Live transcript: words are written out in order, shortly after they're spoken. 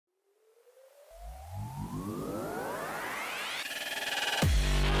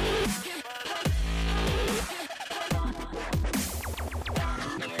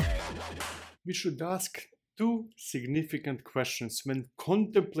We should ask two significant questions when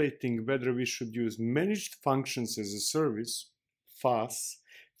contemplating whether we should use managed functions as a service, FaaS,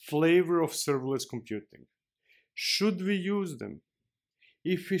 flavor of serverless computing. Should we use them?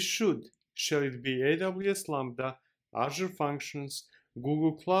 If we should, shall it be AWS Lambda, Azure Functions,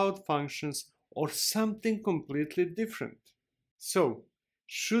 Google Cloud Functions, or something completely different? So,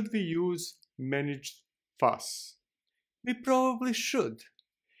 should we use managed FaaS? We probably should,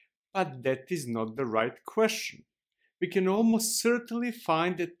 but that is not the right question. We can almost certainly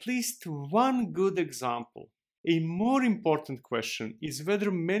find at least one good example. A more important question is whether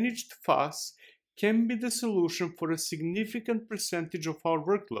managed FaaS can be the solution for a significant percentage of our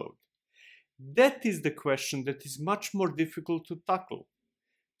workload. That is the question that is much more difficult to tackle.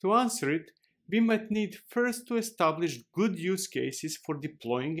 To answer it, we might need first to establish good use cases for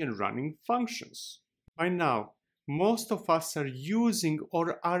deploying and running functions. By now, most of us are using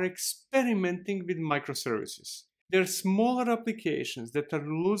or are experimenting with microservices. They're smaller applications that are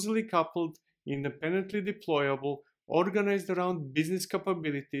loosely coupled, independently deployable, organized around business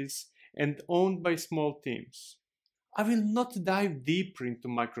capabilities, and owned by small teams. I will not dive deeper into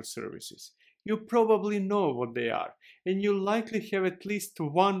microservices. You probably know what they are, and you likely have at least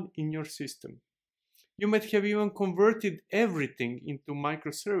one in your system. You might have even converted everything into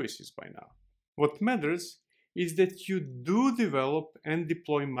microservices by now. What matters is that you do develop and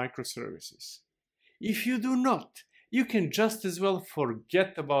deploy microservices. If you do not, you can just as well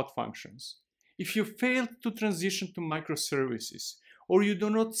forget about functions. If you fail to transition to microservices, or you do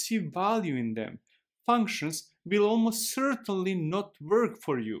not see value in them, functions will almost certainly not work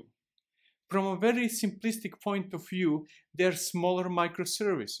for you. From a very simplistic point of view, they are smaller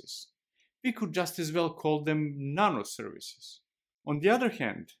microservices. We could just as well call them nanoservices. On the other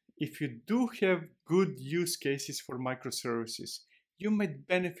hand, if you do have good use cases for microservices, you might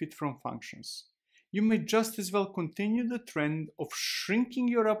benefit from functions. You may just as well continue the trend of shrinking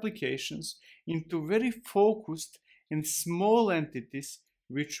your applications into very focused and small entities,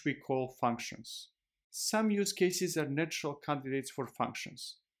 which we call functions. Some use cases are natural candidates for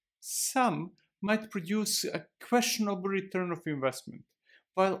functions. Some might produce a questionable return of investment,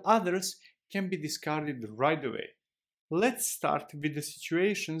 while others can be discarded right away. Let's start with the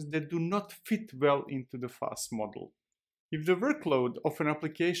situations that do not fit well into the FaaS model. If the workload of an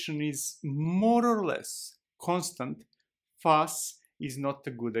application is more or less constant, FaaS is not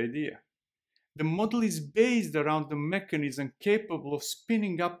a good idea. The model is based around a mechanism capable of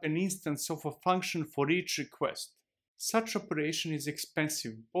spinning up an instance of a function for each request. Such operation is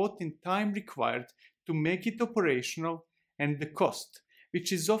expensive both in time required to make it operational and the cost,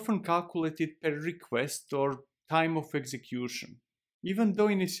 which is often calculated per request or time of execution. Even though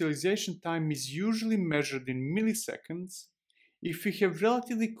initialization time is usually measured in milliseconds, if we have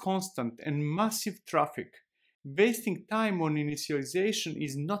relatively constant and massive traffic, wasting time on initialization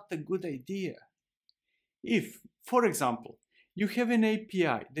is not a good idea. If, for example, you have an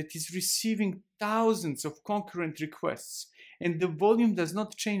API that is receiving thousands of concurrent requests and the volume does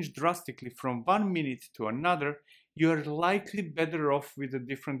not change drastically from 1 minute to another, you are likely better off with a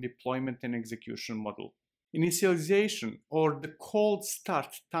different deployment and execution model. Initialization or the cold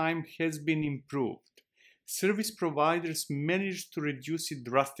start time has been improved. Service providers managed to reduce it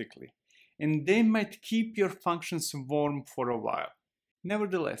drastically, and they might keep your functions warm for a while.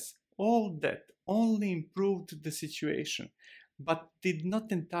 Nevertheless, all that only improved the situation, but did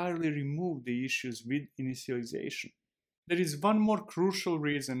not entirely remove the issues with initialization. There is one more crucial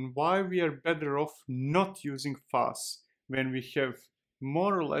reason why we are better off not using FaaS when we have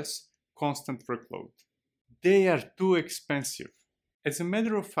more or less constant workload. They are too expensive. As a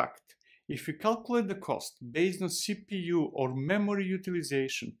matter of fact, if we calculate the cost based on CPU or memory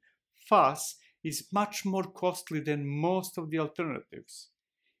utilization, FaaS is much more costly than most of the alternatives.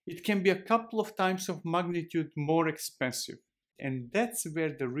 It can be a couple of times of magnitude more expensive, and that's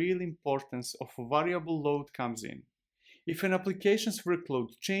where the real importance of variable load comes in. If an application's workload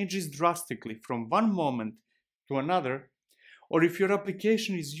changes drastically from one moment to another, or if your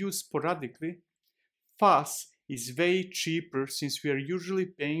application is used sporadically, FaaS is way cheaper since we are usually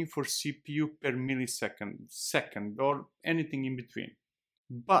paying for CPU per millisecond, second, or anything in between.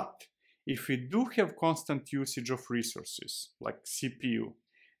 But if we do have constant usage of resources, like CPU,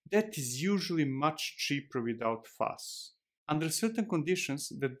 that is usually much cheaper without FaaS. Under certain conditions,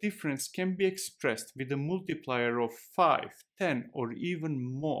 the difference can be expressed with a multiplier of 5, 10, or even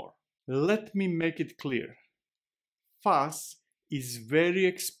more. Let me make it clear. FaaS is very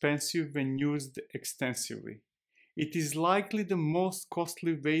expensive when used extensively. It is likely the most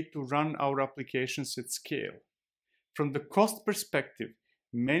costly way to run our applications at scale. From the cost perspective,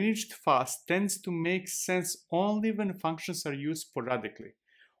 Managed FaaS tends to make sense only when functions are used sporadically,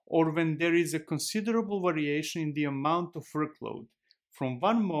 or when there is a considerable variation in the amount of workload from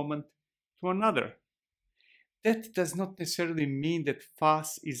one moment to another. That does not necessarily mean that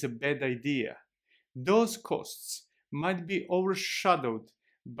FaaS is a bad idea. Those costs might be overshadowed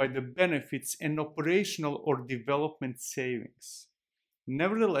by the benefits and operational or development savings.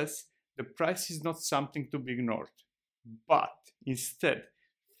 Nevertheless, the price is not something to be ignored, but instead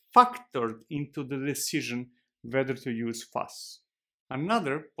factored into the decision whether to use FaaS.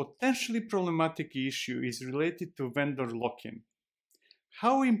 Another potentially problematic issue is related to vendor lock-in.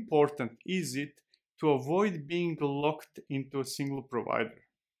 How important is it to avoid being locked into a single provider?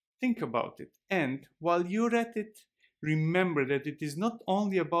 Think about it, and while you're at it, remember that it is not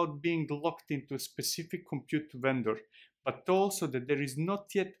only about being locked into a specific compute vendor, but also that there is not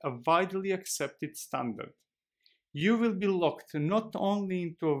yet a widely accepted standard. You will be locked not only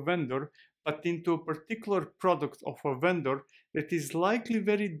into a vendor, but into a particular product of a vendor that is likely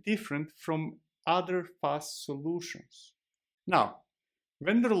very different from other FaaS solutions. Now,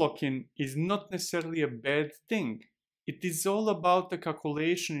 vendor lock-in is not necessarily a bad thing. It is all about the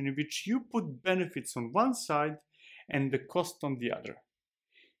calculation in which you put benefits on one side and the cost on the other.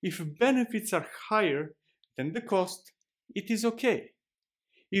 If benefits are higher than the cost, it is okay.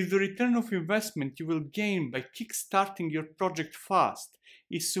 If the return of investment you will gain by kickstarting your project fast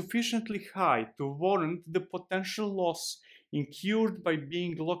is sufficiently high to warrant the potential loss incurred by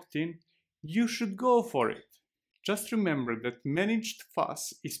being locked in, you should go for it. Just remember that managed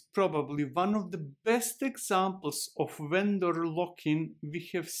FaaS is probably one of the best examples of vendor lock-in we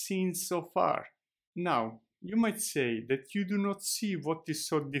have seen so far. Now, you might say that you do not see what is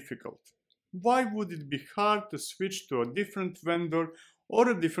so difficult. Why would it be hard to switch to a different vendor or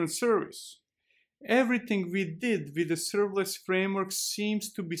a different service? Everything we did with the serverless framework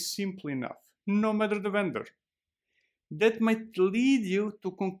seems to be simple enough, no matter the vendor. That might lead you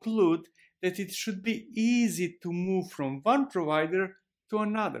to conclude that it should be easy to move from one provider to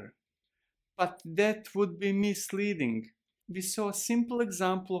another. But that would be misleading. We saw a simple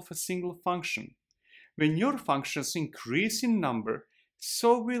example of a single function. When your functions increase in number,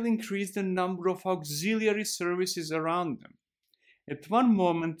 so will increase the number of auxiliary services around them. At one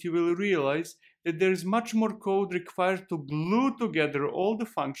moment, you will realize that there is much more code required to glue together all the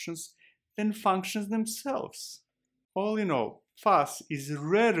functions than functions themselves. All in all, FaaS is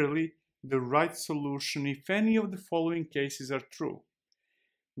rarely the right solution if any of the following cases are true.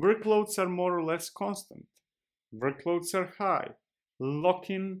 Workloads are more or less constant. Workloads are high.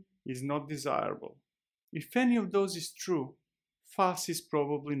 Lock-in is not desirable. If any of those is true, FaaS is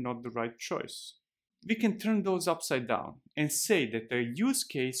probably not the right choice. We can turn those upside down and say that a use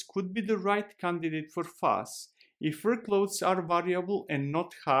case could be the right candidate for FaaS if workloads are variable and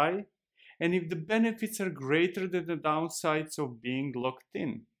not high, and if the benefits are greater than the downsides of being locked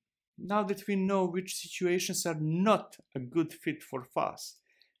in. Now that we know which situations are not a good fit for FaaS,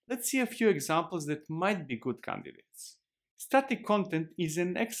 let's see a few examples that might be good candidates. Static content is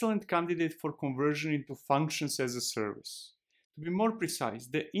an excellent candidate for conversion into functions as a service. To be more precise,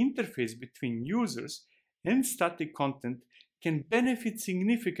 the interface between users and static content can benefit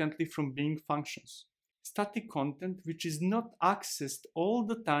significantly from being functions. Static content, which is not accessed all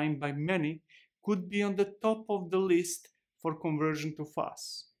the time by many, could be on the top of the list for conversion to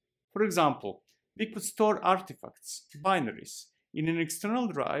FaaS. For example, we could store artifacts, binaries, in an external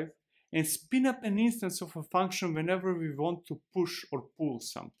drive and spin up an instance of a function whenever we want to push or pull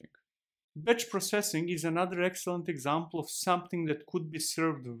something. Batch processing is another excellent example of something that could be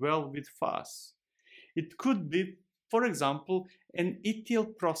served well with FaaS. It could be, for example, an ETL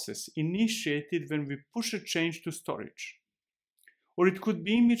process initiated when we push a change to storage. Or it could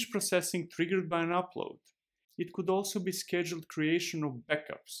be image processing triggered by an upload. It could also be scheduled creation of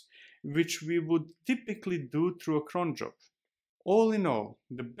backups, which we would typically do through a cron job. All in all,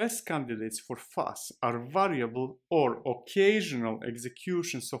 the best candidates for FaaS are variable or occasional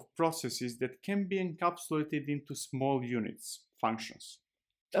executions of processes that can be encapsulated into small units, functions.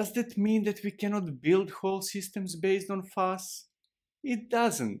 Does that mean that we cannot build whole systems based on FaaS? It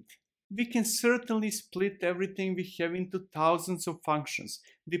doesn't. We can certainly split everything we have into thousands of functions,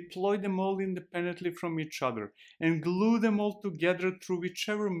 deploy them all independently from each other, and glue them all together through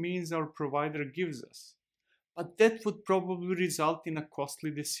whichever means our provider gives us. But that would probably result in a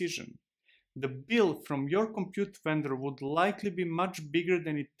costly decision. The bill from your compute vendor would likely be much bigger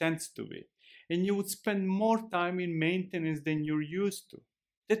than it tends to be, and you would spend more time in maintenance than you're used to.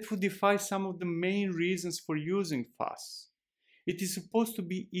 That would defy some of the main reasons for using FaaS. It is supposed to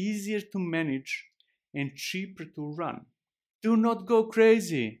be easier to manage and cheaper to run. Do not go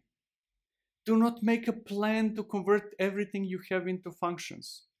crazy. Do not make a plan to convert everything you have into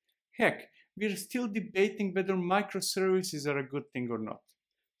functions. Heck, we're still debating whether microservices are a good thing or not.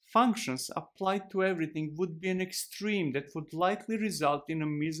 Functions applied to everything would be an extreme that would likely result in a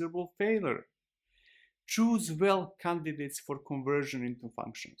miserable failure. Choose well candidates for conversion into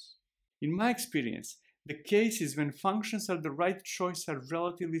functions. In my experience, the cases when functions are the right choice are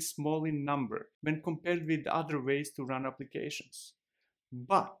relatively small in number when compared with other ways to run applications.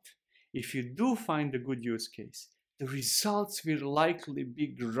 But if you do find a good use case, the results will likely be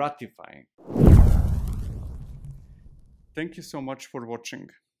gratifying. Thank you so much for watching.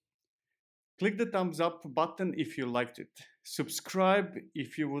 Click the thumbs up button if you liked it. Subscribe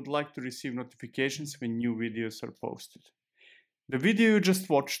if you would like to receive notifications when new videos are posted. The video you just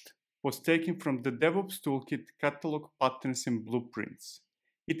watched was taken from the DevOps Toolkit Catalog Patterns and Blueprints.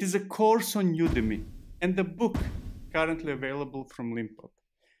 It is a course on Udemy and a book currently available from Limpub.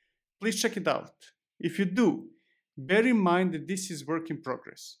 Please check it out. If you do, bear in mind that this is work in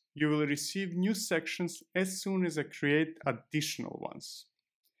progress. You will receive new sections as soon as I create additional ones.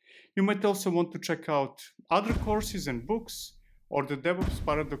 You might also want to check out other courses and books or the DevOps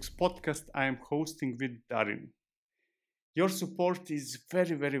Paradox podcast I am hosting with Darin. Your support is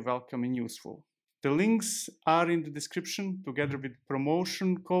very, very welcome and useful. The links are in the description together with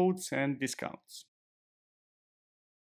promotion codes and discounts.